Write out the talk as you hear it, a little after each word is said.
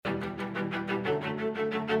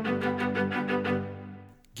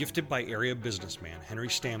Gifted by area businessman Henry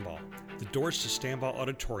Stamball, the doors to Stamball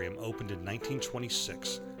Auditorium opened in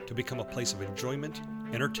 1926 to become a place of enjoyment,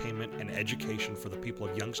 entertainment, and education for the people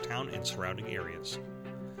of Youngstown and surrounding areas.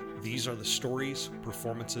 These are the stories,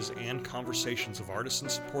 performances, and conversations of artists and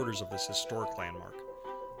supporters of this historic landmark.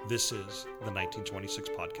 This is the 1926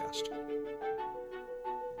 Podcast.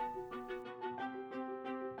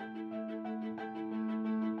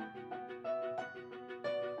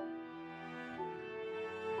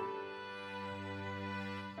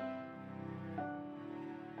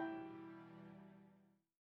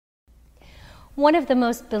 One of the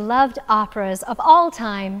most beloved operas of all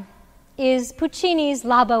time is Puccini's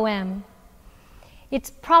La Bohème. It's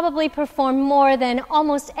probably performed more than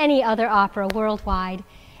almost any other opera worldwide,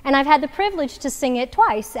 and I've had the privilege to sing it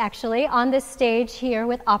twice, actually, on this stage here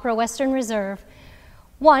with Opera Western Reserve.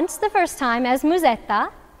 Once, the first time, as Musetta,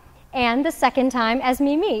 and the second time as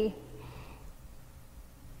Mimi.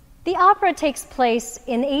 The opera takes place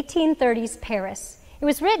in 1830s Paris. It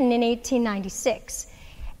was written in 1896.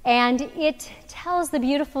 And it tells the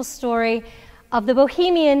beautiful story of the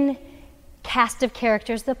bohemian cast of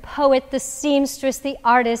characters, the poet, the seamstress, the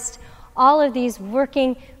artist, all of these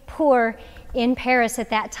working poor in Paris at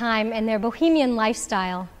that time and their bohemian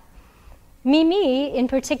lifestyle. Mimi, in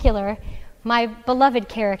particular, my beloved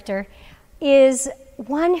character, is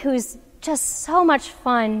one who's just so much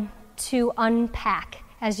fun to unpack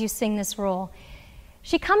as you sing this role.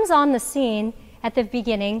 She comes on the scene at the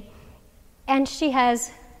beginning, and she has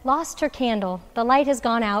lost her candle. The light has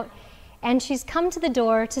gone out, and she's come to the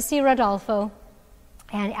door to see Rodolfo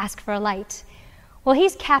and ask for a light. Well,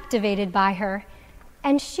 he's captivated by her,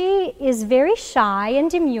 and she is very shy and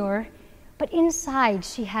demure, but inside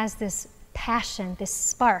she has this passion, this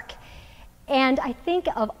spark. And I think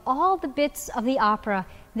of all the bits of the opera,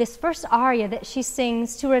 this first aria that she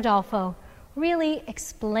sings to Rodolfo really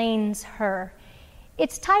explains her.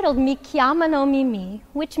 It's titled Mi chiamano Mimi,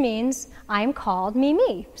 which means I'm called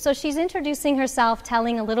Mimi. So she's introducing herself,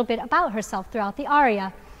 telling a little bit about herself throughout the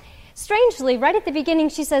aria. Strangely, right at the beginning,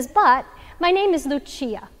 she says, but my name is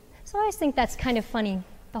Lucia. So I always think that's kind of funny.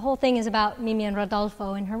 The whole thing is about Mimi and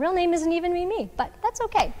Rodolfo, and her real name isn't even Mimi, but that's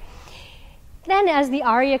okay. Then as the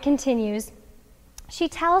aria continues, she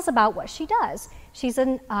tells about what she does. She's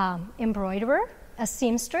an embroiderer, a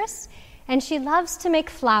seamstress, and she loves to make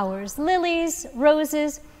flowers, lilies,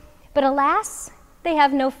 roses, but alas, they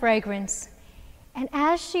have no fragrance. And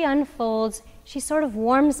as she unfolds, she sort of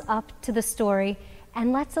warms up to the story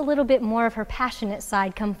and lets a little bit more of her passionate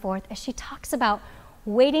side come forth as she talks about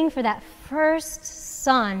waiting for that first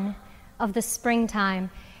sun of the springtime,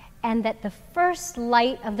 and that the first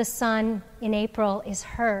light of the sun in April is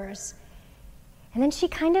hers. And then she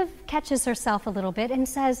kind of catches herself a little bit and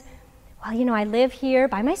says, well, you know, I live here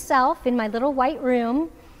by myself in my little white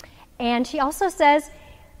room. And she also says,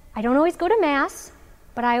 I don't always go to Mass,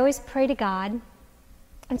 but I always pray to God.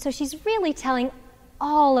 And so she's really telling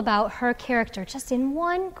all about her character just in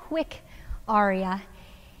one quick aria.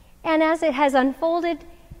 And as it has unfolded,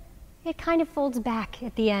 it kind of folds back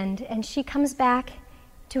at the end. And she comes back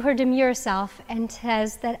to her demure self and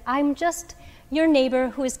says that I'm just your neighbor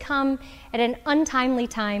who has come at an untimely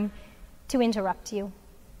time to interrupt you.